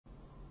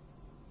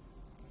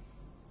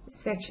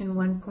Section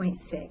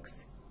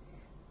 1.6.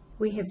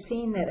 We have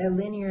seen that a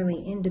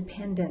linearly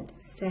independent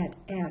set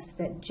S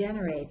that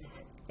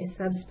generates a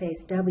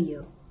subspace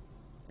W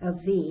of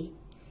V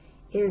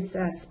is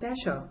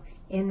special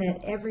in that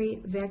every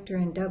vector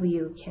in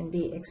W can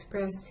be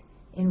expressed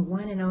in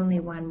one and only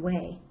one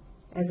way,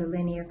 as a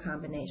linear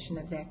combination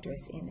of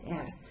vectors in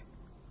S.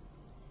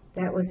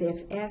 That was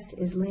if S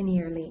is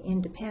linearly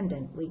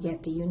independent, we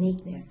get the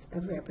uniqueness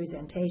of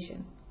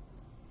representation.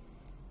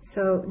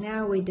 So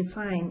now we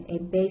define a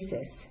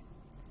basis.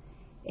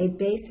 A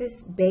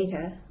basis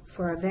beta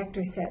for a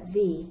vector set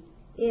V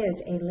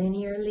is a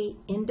linearly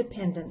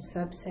independent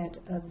subset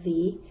of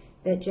V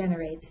that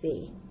generates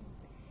V.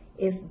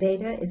 If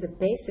beta is a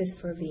basis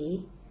for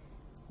V,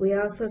 we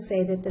also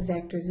say that the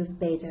vectors of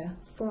beta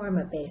form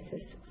a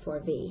basis for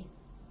V.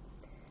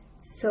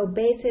 So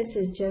basis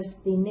is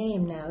just the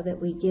name now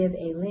that we give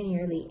a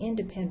linearly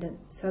independent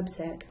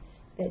subset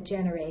that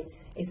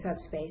generates a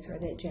subspace, or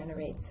that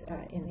generates,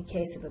 in the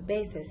case of a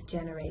basis,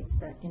 generates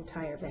the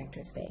entire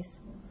vector space.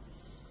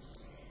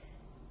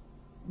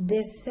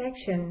 This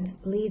section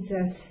leads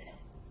us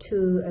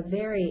to a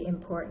very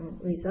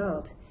important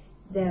result,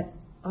 that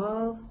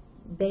all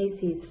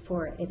bases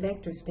for a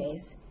vector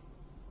space,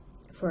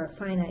 for a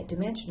finite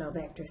dimensional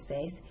vector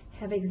space,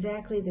 have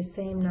exactly the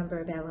same number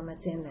of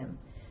elements in them.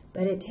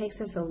 But it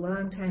takes us a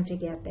long time to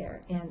get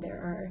there, and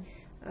there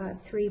are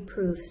three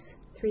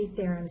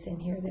theorems in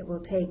here that will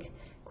take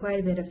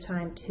quite a bit of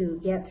time to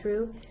get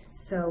through,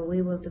 so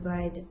we will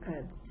divide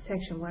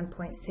section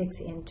 1.6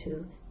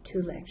 into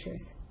 2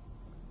 lectures.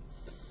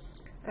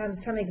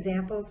 Some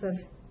examples of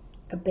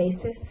a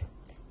basis.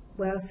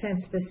 Well,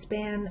 since the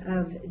span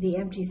of the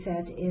empty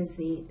set is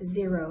the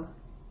 0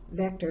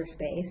 vector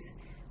space,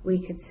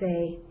 we could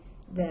say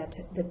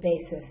that the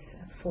basis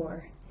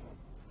for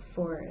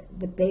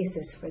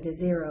the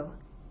 0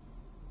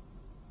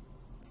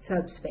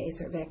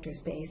 subspace or vector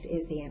space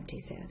is the empty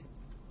set.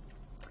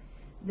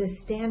 The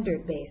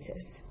standard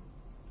basis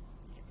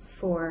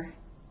for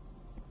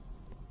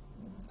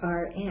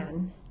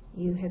Rn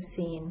you have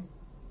seen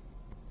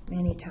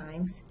many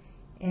times,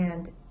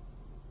 and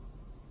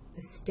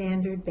the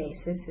standard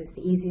basis is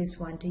the easiest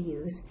one to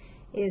use,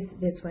 is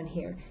this one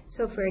here.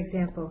 So for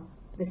example,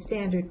 the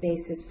standard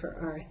basis for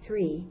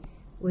R3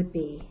 would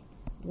be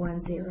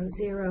 1, 0,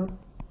 0,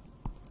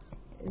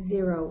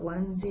 0,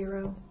 1,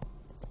 0,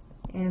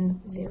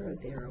 and 0,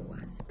 0,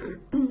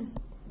 1.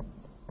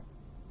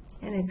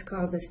 And it's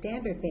called the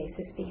standard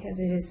basis because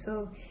it is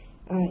so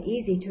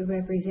easy to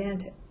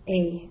represent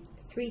a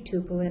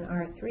 3-tuple in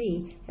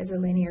R3 as a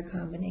linear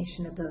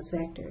combination of those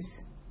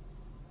vectors.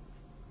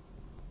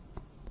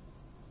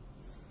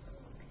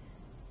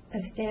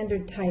 A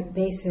standard type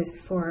basis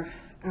for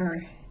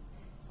our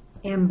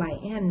m by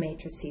n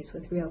matrices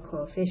with real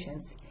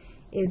coefficients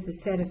is the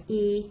set of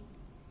E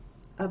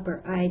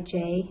upper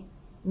ij,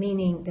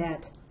 meaning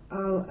that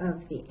all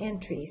of the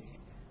entries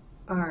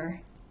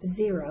are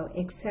 0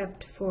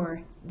 except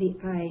for the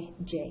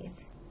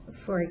ijth.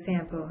 For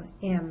example,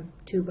 m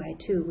 2 by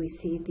 2, we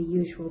see the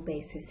usual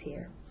basis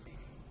here.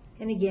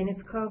 And again,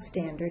 it's called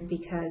standard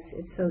because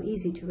it's so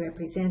easy to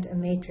represent a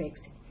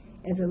matrix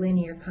as a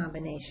linear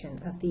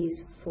combination of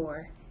these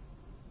 4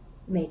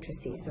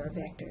 matrices or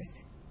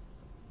vectors.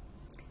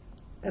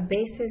 A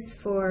basis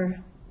for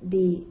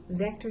the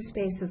vector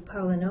space of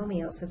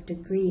polynomials of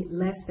degree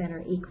less than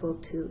or equal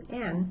to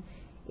n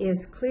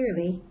is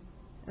clearly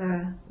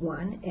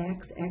 1,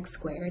 x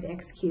squared,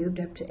 x cubed,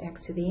 up to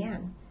x to the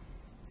n.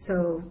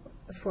 So,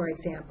 for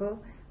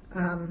example,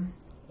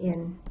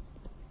 in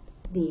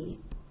the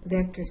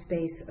vector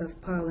space of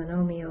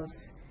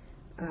polynomials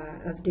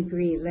of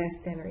degree less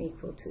than or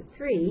equal to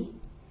 3,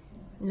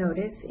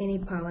 notice any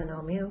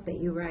polynomial that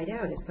you write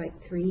out is like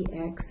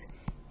 3x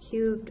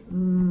cubed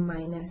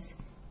minus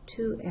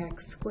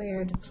 2x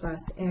squared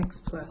plus x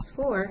plus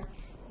 4.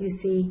 You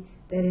see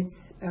that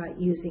it's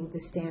using the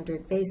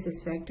standard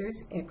basis vectors,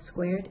 x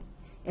squared,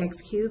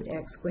 x cubed,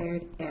 x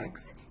squared,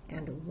 x,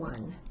 and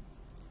 1.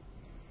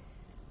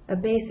 A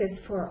basis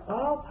for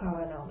all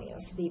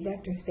polynomials, the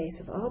vector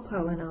space of all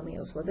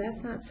polynomials, well,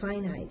 that's not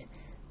finite.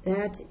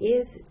 That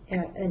is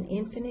an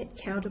infinite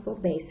countable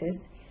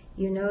basis.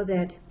 You know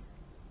that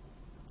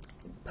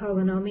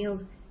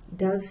polynomial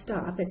does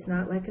stop. It's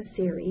not like a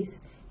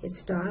series. It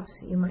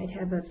stops. You might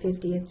have a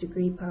 50th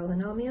degree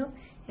polynomial,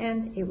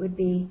 and it would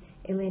be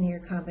a linear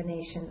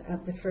combination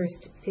of the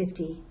first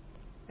 50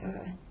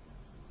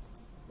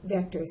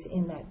 vectors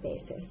in that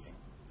basis.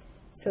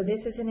 So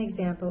this is an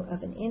example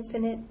of an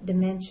infinite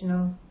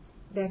dimensional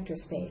vector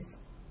space.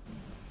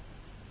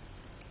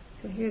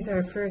 So here's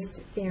our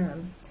first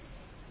theorem.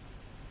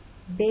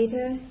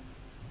 Beta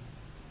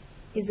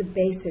is a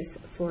basis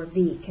for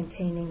V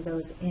containing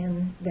those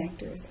n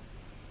vectors.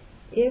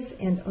 If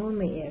and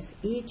only if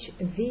each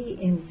V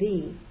in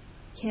V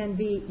can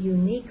be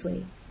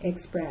uniquely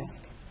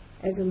expressed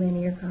as a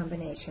linear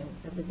combination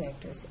of the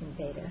vectors in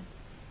beta.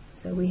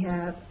 So we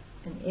have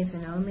an if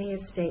and only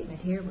if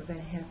statement here. We're going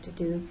to have to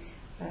do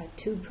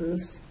 2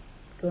 proofs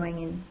going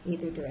in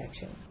either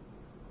direction.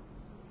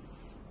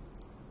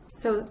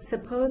 So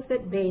suppose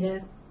that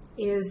beta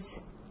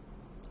is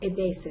a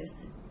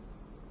basis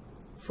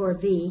for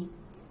V,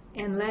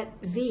 and let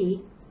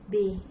V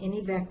be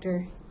any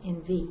vector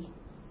in V.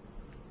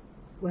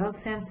 Well,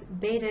 since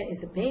beta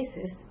is a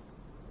basis,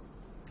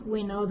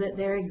 we know that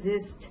there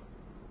exist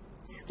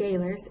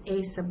scalars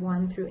a sub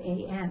 1 through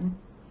an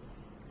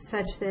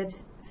such that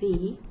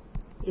V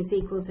is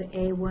equal to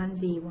a1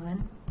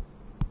 v1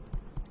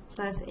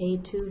 plus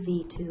a2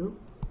 v2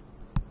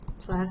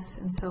 plus,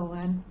 and so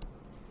on,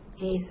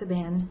 a sub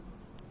n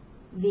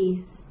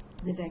v,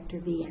 the vector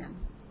vn.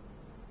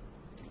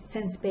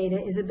 Since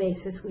beta is a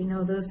basis, we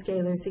know those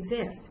scalars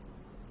exist.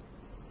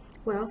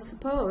 Well,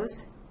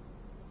 suppose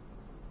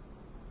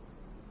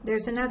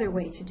there's another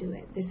way to do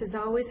it. This is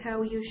always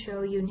how you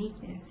show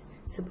uniqueness.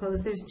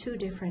 Suppose there's two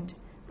different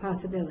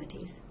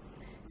possibilities.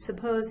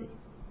 Suppose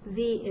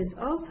V is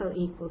also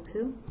equal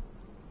to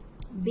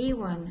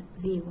b1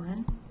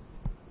 v1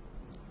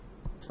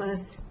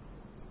 plus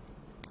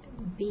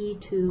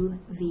b2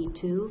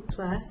 v2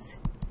 plus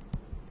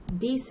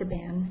b sub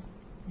n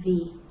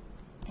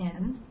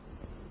vn.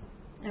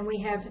 And we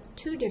have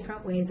two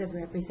different ways of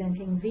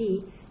representing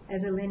V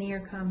as a linear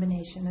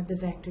combination of the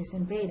vectors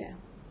in beta.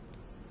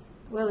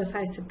 Well, if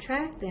I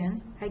subtract,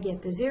 then I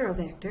get the zero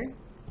vector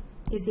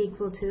is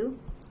equal to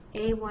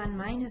a1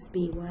 minus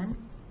b1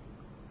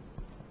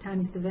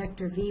 times the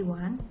vector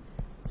v1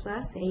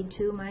 plus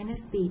a2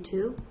 minus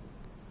b2,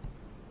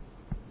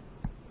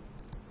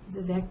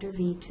 the vector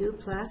v2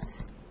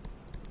 plus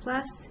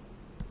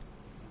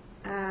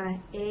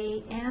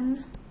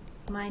an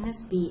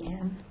minus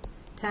bn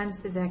times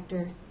the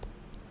vector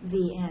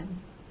vn.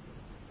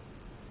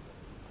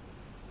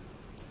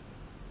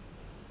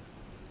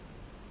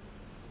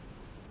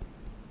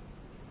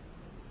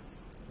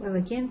 Well,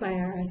 again, by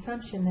our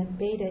assumption that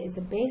beta is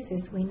a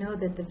basis, we know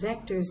that the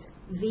vectors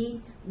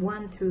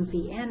v1 through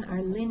vn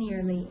are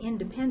linearly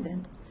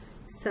independent.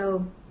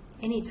 So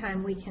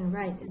anytime we can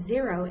write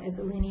 0 as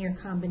a linear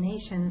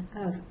combination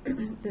of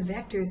the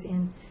vectors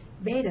in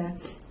beta,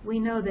 we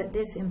know that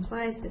this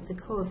implies that the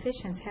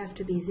coefficients have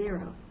to be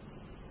 0.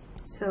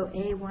 So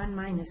a1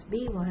 minus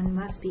b1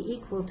 must be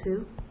equal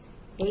to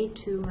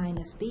a2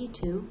 minus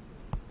b2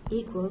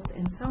 equals,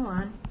 and so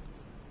on,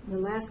 the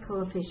last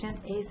coefficient,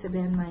 a sub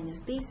n minus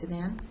b sub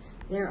n,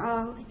 they're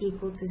all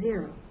equal to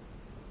 0.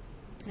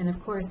 And of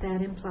course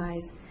that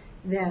implies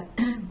that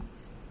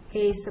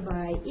a sub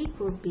I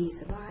equals b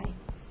sub I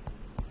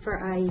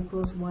for I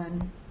equals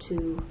 1,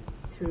 2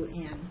 through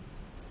n.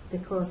 The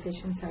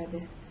coefficients are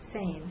the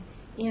same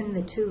in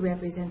the two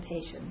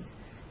representations.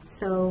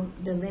 So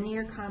the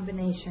linear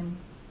combination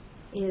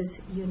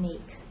is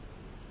unique.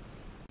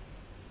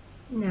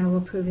 Now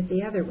we'll prove it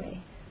the other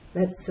way.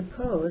 Let's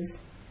suppose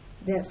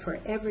that for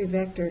every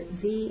vector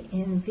v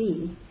in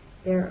V,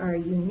 there are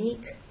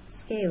unique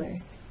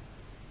scalars,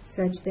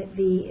 such that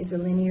V is a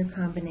linear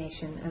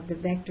combination of the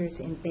vectors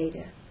in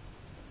beta.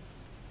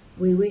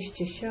 We wish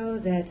to show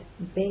that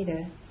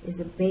beta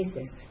is a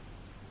basis.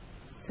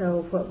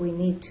 So what we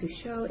need to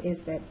show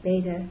is that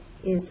beta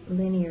is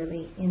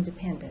linearly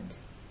independent,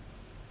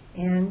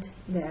 and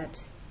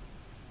that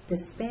the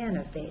span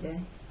of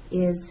beta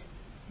is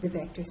the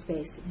vector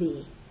space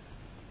V.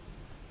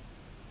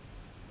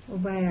 Well,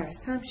 by our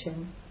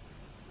assumption,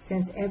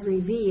 since every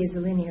V is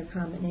a linear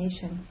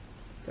combination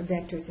for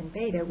vectors in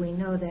beta, we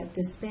know that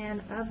the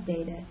span of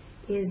beta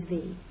is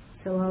V.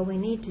 So all we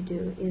need to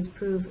do is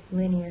prove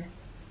linear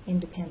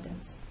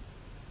independence.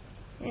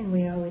 And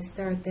we always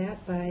start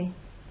that by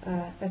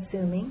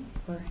assuming,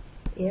 or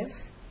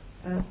if,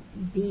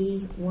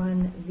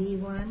 b1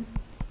 v1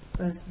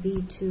 plus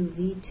b2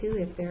 v2,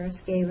 if there are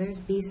scalars,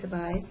 b sub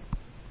i's,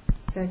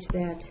 such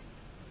that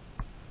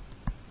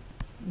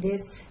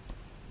this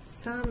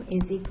sum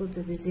is equal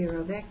to the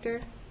 0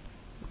 vector.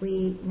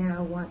 We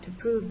now want to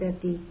prove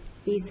that the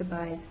b sub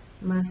i's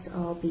must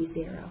all be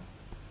 0.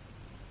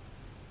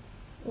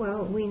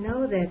 Well, we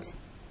know that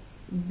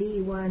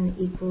b1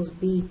 equals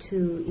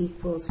b2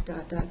 equals ...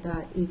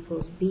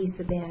 equals b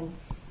sub n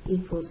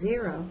equals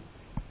 0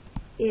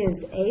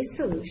 is a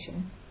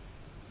solution,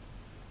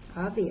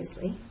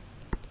 obviously.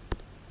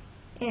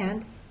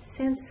 And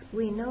since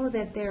we know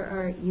that there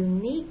are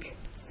unique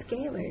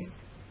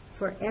scalars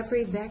for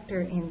every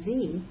vector in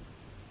V,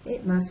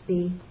 it must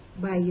be,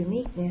 by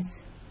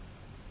uniqueness,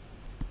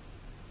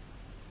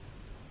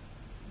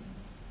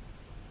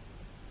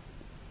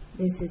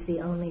 this is the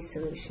only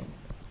solution.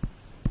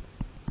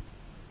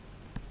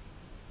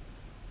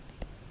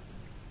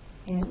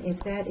 And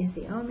if that is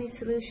the only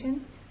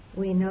solution,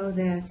 we know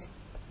that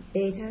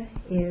beta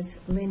is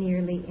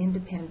linearly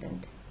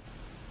independent.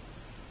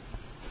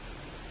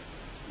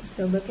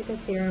 So look at the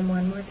theorem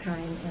one more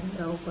time and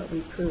know what we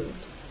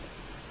proved.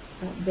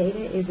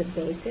 Beta is a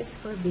basis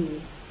for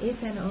V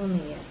if and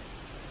only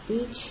if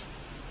each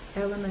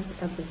element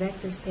of the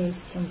vector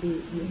space can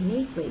be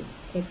uniquely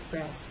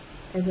expressed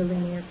as a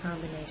linear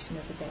combination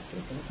of the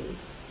vectors in V.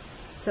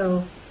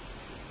 So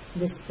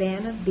the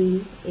span of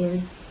B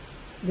is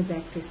the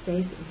vector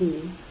space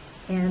V,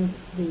 and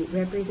the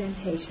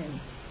representation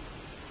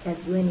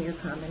as linear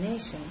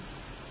combinations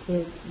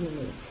is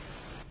unique.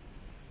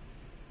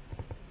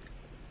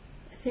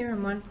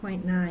 Theorem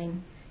 1.9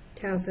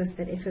 tells us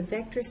that if a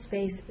vector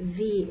space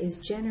V is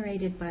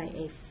generated by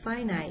a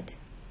finite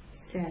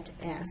set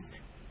S,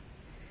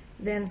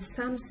 then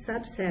some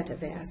subset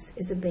of S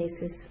is a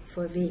basis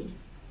for V.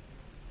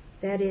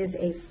 That is,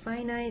 a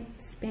finite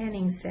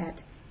spanning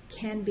set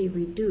can be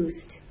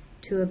reduced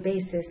to a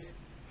basis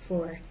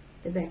for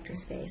the vector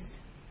space.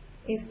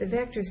 If the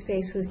vector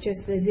space was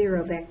just the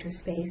zero vector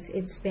space,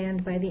 it's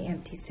spanned by the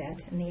empty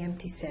set, and the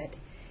empty set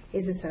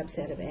is a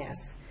subset of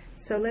S.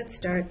 So let's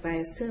start by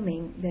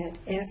assuming that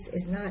S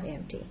is not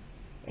empty,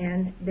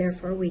 and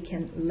therefore we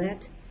can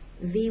let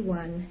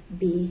V1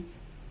 be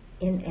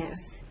in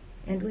S,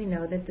 and we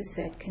know that the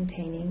set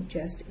containing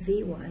just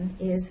V1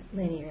 is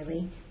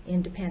linearly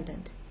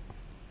independent.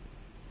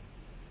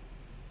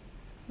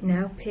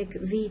 Now pick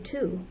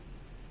V2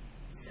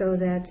 so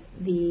that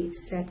the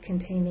set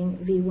containing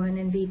V1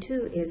 and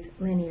V2 is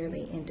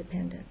linearly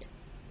independent.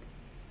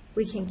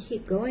 We can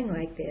keep going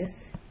like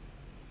this,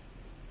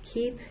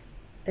 keep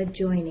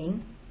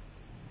adjoining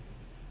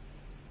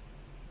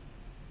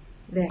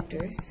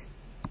vectors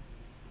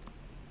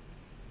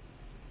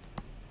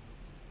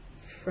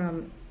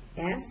from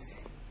S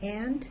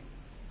and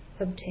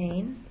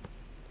obtain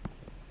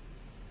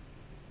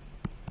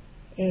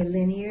a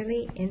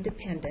linearly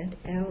independent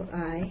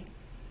Li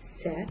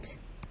set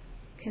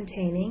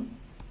containing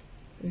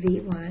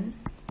V1,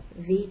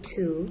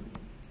 V2,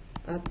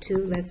 up to,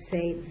 let's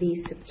say, V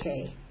sub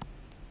k.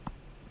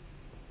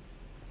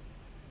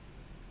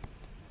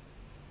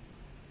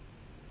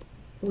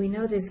 We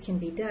know this can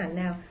be done.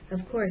 Now,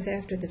 of course,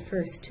 after the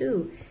first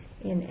two,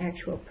 in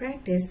actual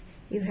practice,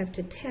 you have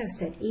to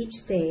test at each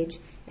stage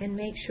and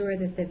make sure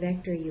that the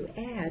vector you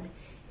add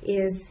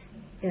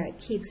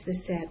keeps the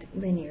set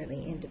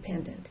linearly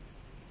independent.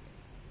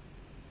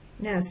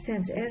 Now,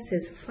 since S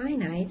is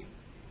finite,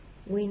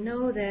 we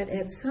know that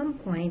at some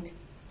point,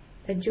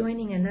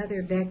 adjoining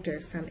another vector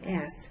from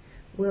S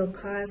will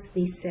cause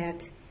the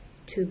set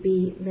to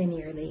be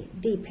linearly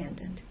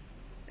dependent,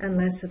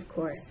 unless, of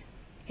course,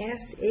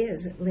 S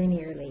is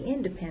linearly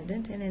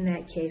independent, and in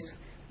that case,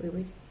 we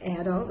would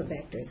add all the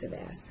vectors of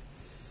S.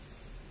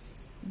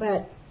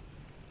 But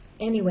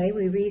anyway,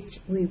 we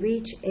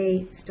reach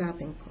a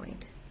stopping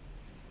point.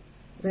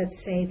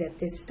 Let's say that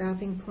this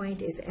stopping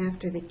point is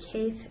after the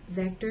kth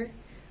vector.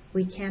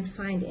 We can't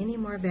find any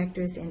more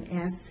vectors in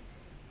S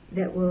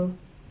that will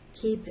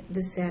keep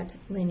the set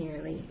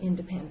linearly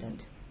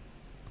independent.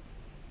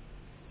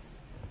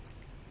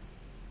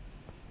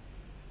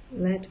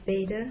 Let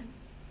beta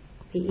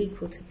be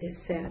equal to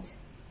this set,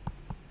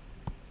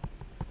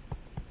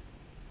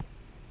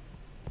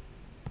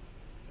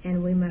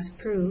 and we must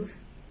prove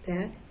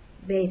that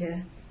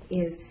beta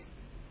is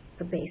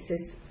a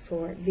basis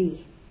for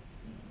V.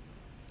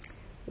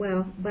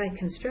 Well, by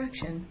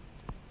construction,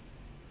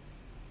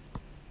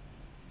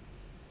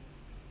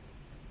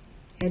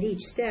 at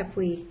each step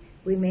we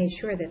made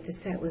sure that the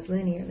set was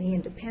linearly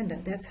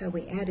independent. That's how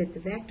we added the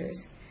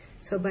vectors.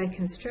 So by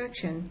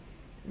construction,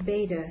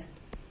 beta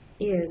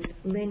is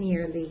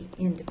linearly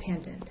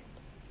independent.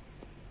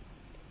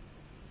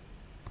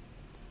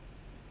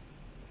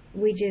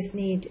 We just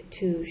need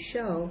to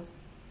show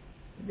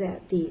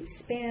that the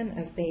span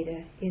of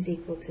beta is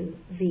equal to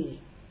V.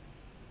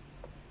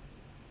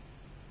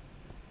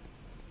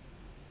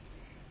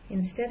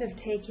 Instead of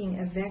taking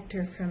a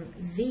vector from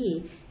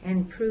V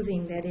and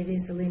proving that it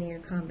is a linear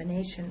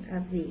combination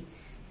of the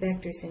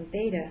vectors in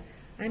beta,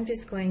 I'm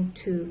just going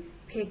to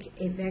pick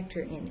a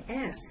vector in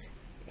S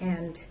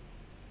and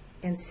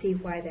see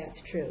why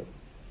that's true.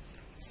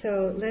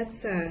 So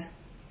let's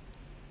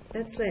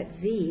let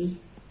V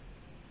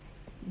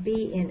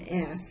be in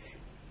S,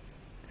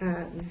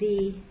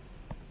 V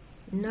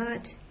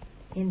not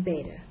in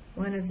beta,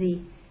 one of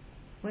the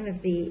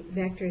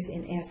vectors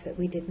in S that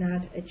we did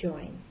not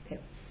adjoin.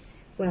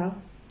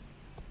 Well,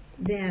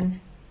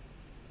 then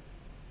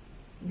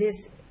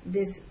this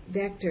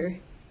vector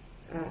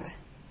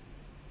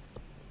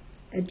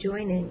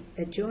adjoined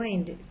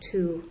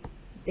to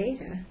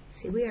beta,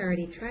 see, we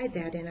already tried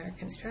that in our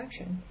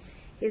construction,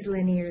 is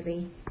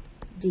linearly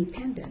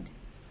dependent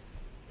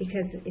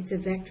because it's a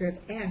vector of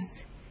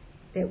S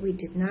that we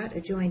did not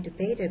adjoin to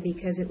beta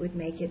because it would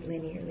make it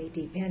linearly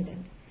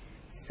dependent.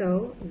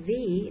 So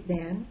V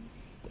then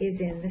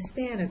is in the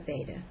span of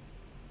beta.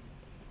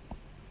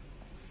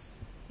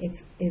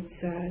 It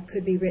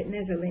could be written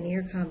as a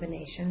linear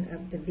combination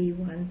of the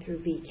V1 through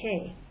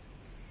Vk.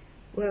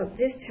 Well,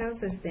 this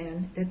tells us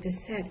then that the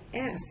set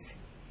S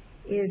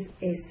is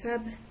a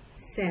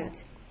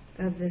subset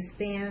of the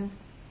span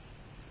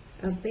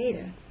of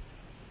beta.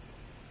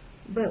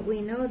 But we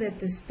know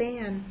that the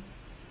span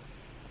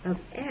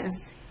of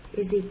S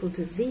is equal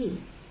to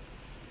V.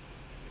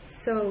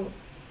 So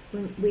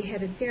when we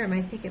had a theorem,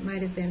 I think it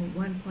might have been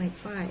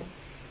 1.5,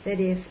 that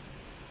if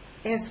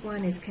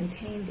S1 is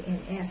contained in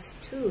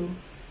S2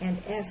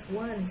 and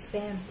S1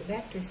 spans the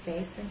vector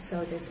space, and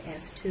so does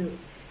S2.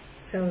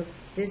 So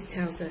this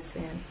tells us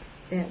then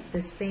that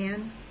the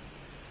span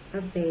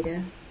of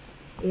beta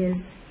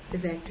is the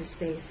vector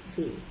space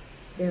V.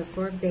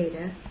 Therefore,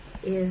 beta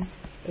is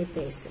a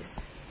basis.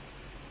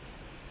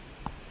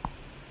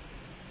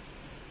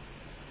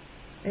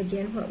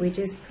 again, what we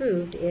just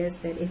proved is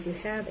that if you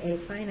have a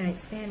finite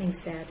spanning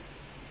set,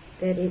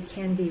 that it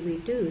can be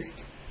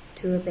reduced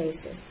to a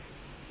basis.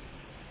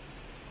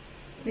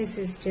 This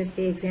is just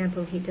the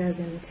example he does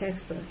in the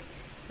textbook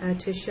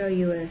to show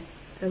you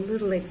a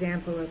little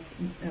example of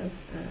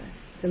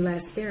the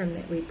last theorem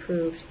that we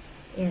proved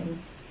in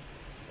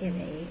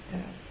a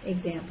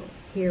example.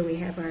 Here we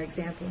have our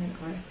example in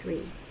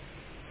R3.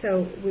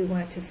 So we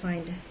want to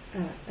find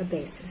a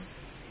basis.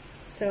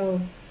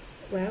 So,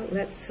 well,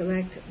 let's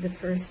select the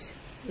first.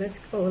 Let's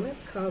call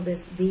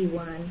this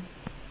V1,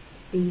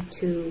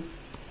 V2,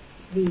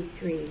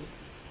 V3,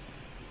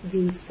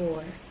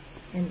 V4,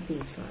 and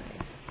V5.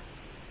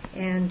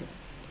 And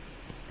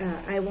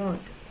I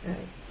won't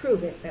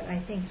prove it, but I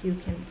think you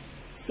can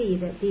see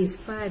that these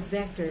 5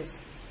 vectors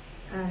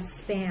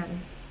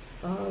span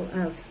all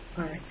of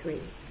R3.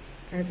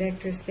 Our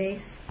vector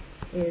space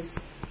is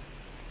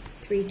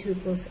 3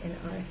 tuples in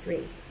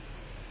R3.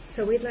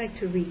 So we'd like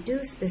to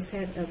reduce the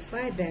set of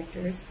 5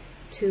 vectors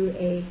to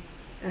a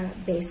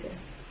basis.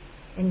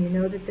 And you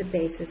know that the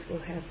basis will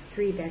have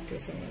 3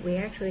 vectors in it. We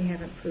actually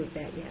haven't proved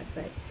that yet,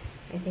 but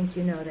I think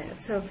you know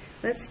that. So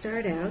let's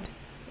start out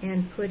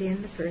and put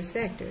in the first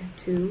vector,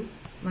 2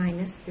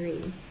 minus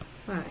 3,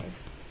 5.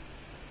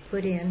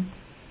 Put in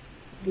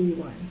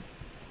V1.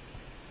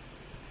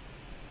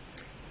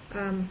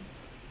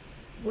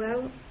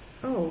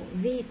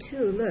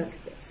 V2, look,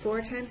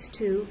 4 times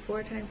 2,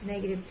 4 times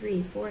negative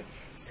 3, 4.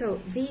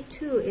 So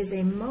V2 is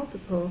a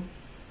multiple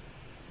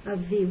of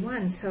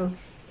V1. So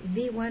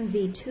V1,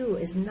 V2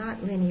 is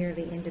not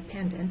linearly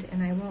independent,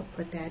 and I won't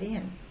put that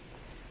in.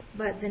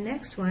 But the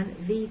next one,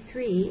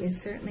 V3,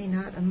 is certainly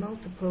not a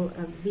multiple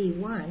of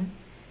V1,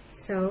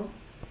 so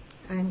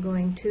I'm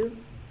going to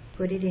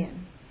put it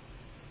in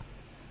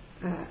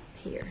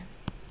here.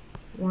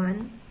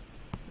 1,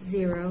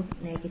 0,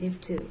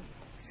 negative 2.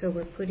 So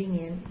we're putting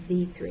in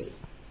V3.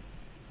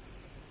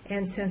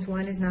 And since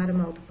one is not a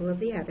multiple of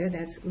the other,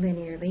 that's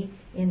linearly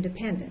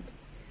independent.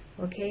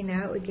 Okay,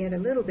 now it would get a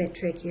little bit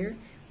trickier.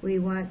 We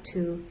want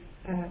to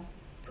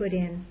put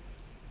in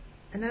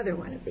another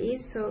one of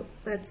these. So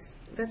let's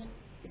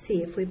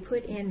see, if we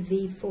put in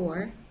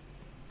V4,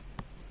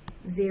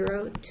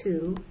 0,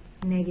 2,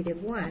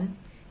 negative 1,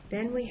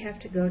 then we have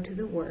to go to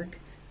the work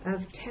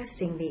of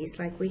testing these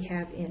like we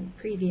have in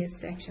previous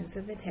sections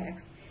of the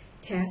text.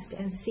 Test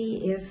and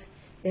see if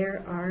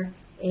there are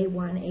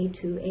A1,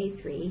 A2,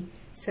 A3,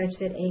 such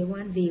that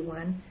A1,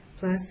 V1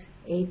 plus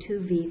A2,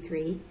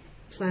 V3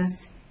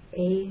 plus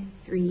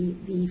A3,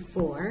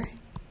 V4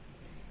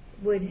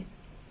 would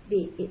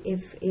be,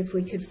 if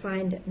we could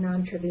find a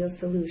non-trivial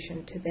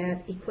solution to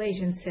that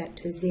equation set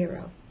to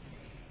 0.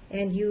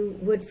 And you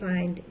would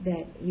find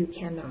that you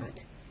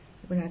cannot.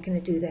 We're not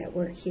going to do that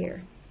work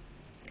here.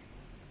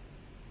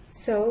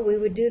 So we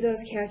would do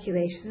those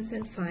calculations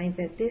and find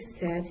that this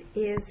set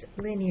is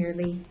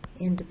linearly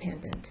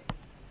independent.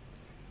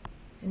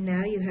 And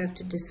now you have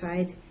to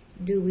decide,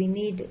 do we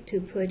need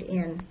to put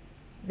in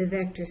the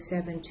vector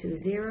 7, 2,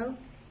 0?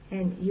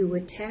 And you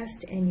would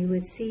test and you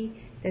would see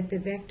that the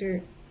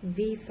vector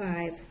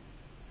V5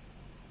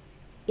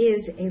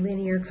 is a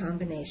linear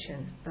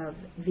combination of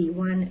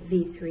V1,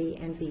 V3,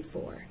 and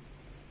V4.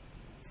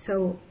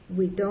 So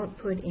we don't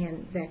put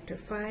in vector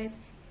 5,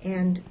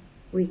 and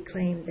we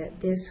claim that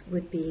this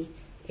would be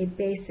a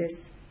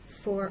basis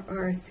for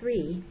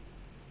R3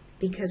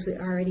 because we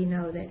already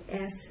know that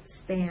S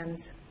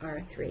spans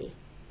R3.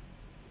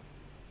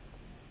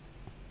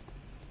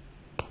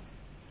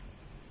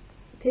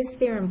 This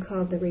theorem,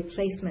 called the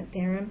replacement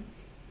theorem,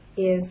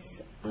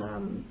 is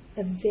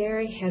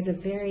has a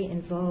very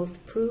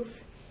involved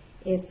proof.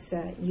 It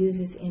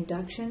uses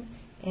induction,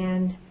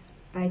 and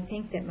I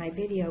think that my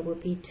video will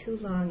be too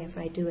long if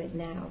I do it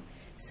now.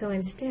 So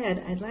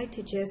instead, I'd like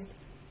to just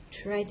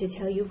try to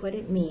tell you what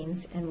it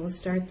means, and we'll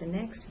start the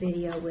next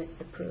video with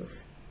the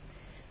proof.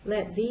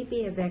 Let V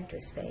be a vector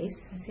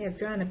space. See, I've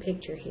drawn a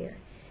picture here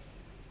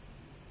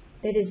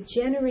that is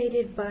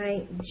generated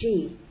by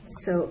G.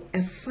 So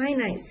a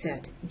finite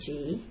set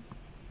G,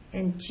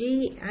 and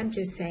G, I'm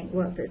just saying,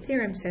 well, the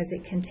theorem says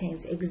it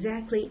contains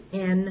exactly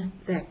n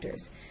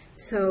vectors.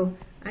 So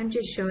I'm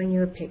just showing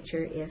you a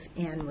picture if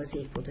n was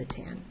equal to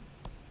 10.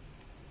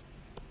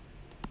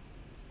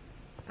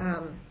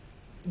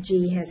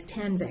 G has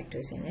 10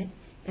 vectors in it,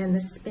 and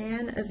the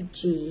span of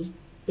G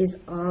is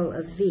all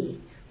of V.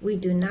 We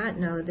do not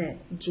know that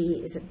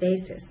G is a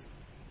basis,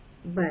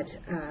 but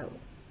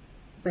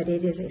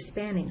it is a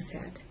spanning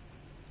set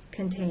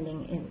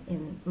containing,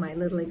 in my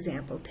little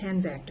example,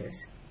 10 vectors.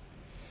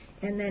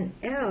 And then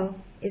L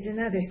is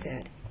another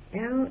set.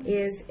 L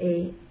is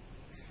a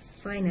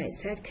finite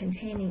set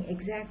containing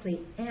exactly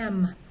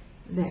m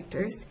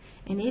vectors,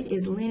 and it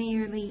is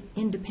linearly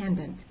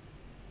independent.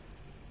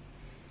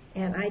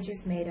 And I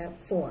just made up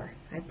 4.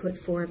 I put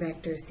 4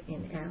 vectors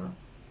in L.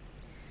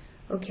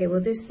 Okay,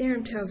 well, this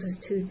theorem tells us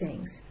two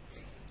things.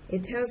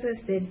 It tells us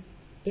that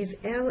if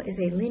L is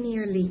a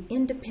linearly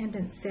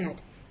independent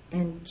set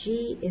and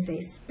G is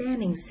a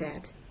spanning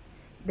set,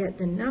 that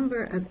the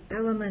number of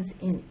elements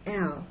in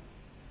L,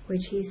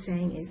 which he's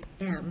saying is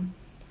m,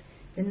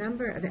 the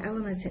number of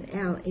elements in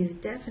L is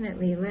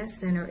definitely less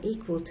than or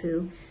equal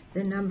to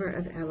the number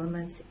of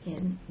elements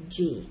in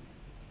G.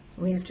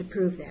 We have to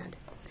prove that.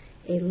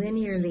 A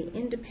linearly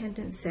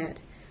independent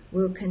set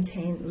will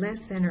contain less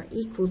than or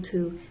equal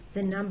to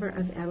the number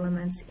of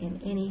elements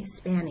in any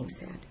spanning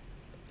set.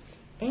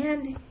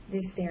 And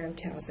this theorem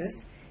tells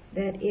us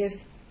that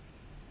if,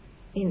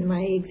 in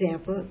my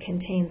example, it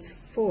contains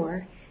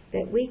 4,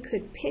 that we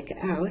could pick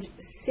out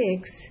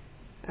six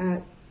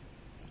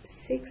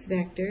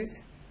vectors.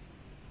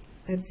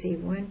 Let's see,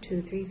 1,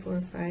 2, 3,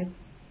 4, 5.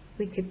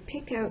 We could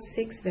pick out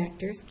 6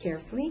 vectors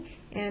carefully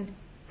and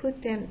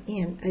put them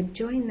in,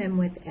 adjoin them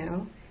with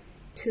L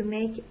to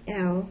make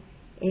L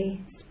a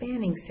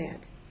spanning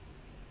set.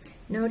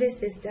 Notice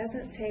this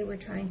doesn't say we're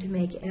trying to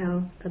make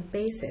L a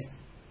basis,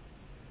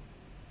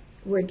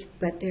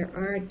 but there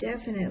are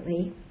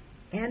definitely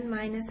n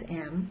minus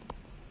m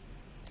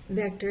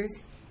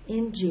vectors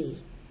in G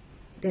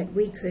that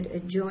we could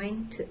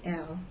adjoin to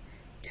L,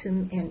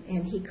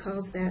 and he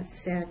calls that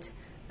set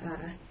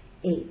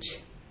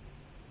H.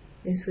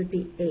 This would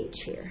be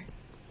H here.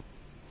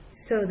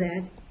 So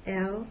that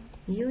L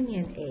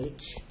union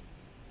H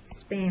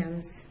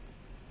spans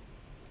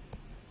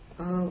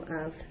all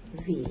of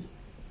V.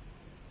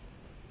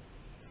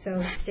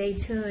 So stay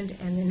tuned,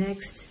 and the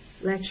next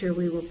lecture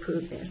we will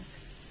prove this.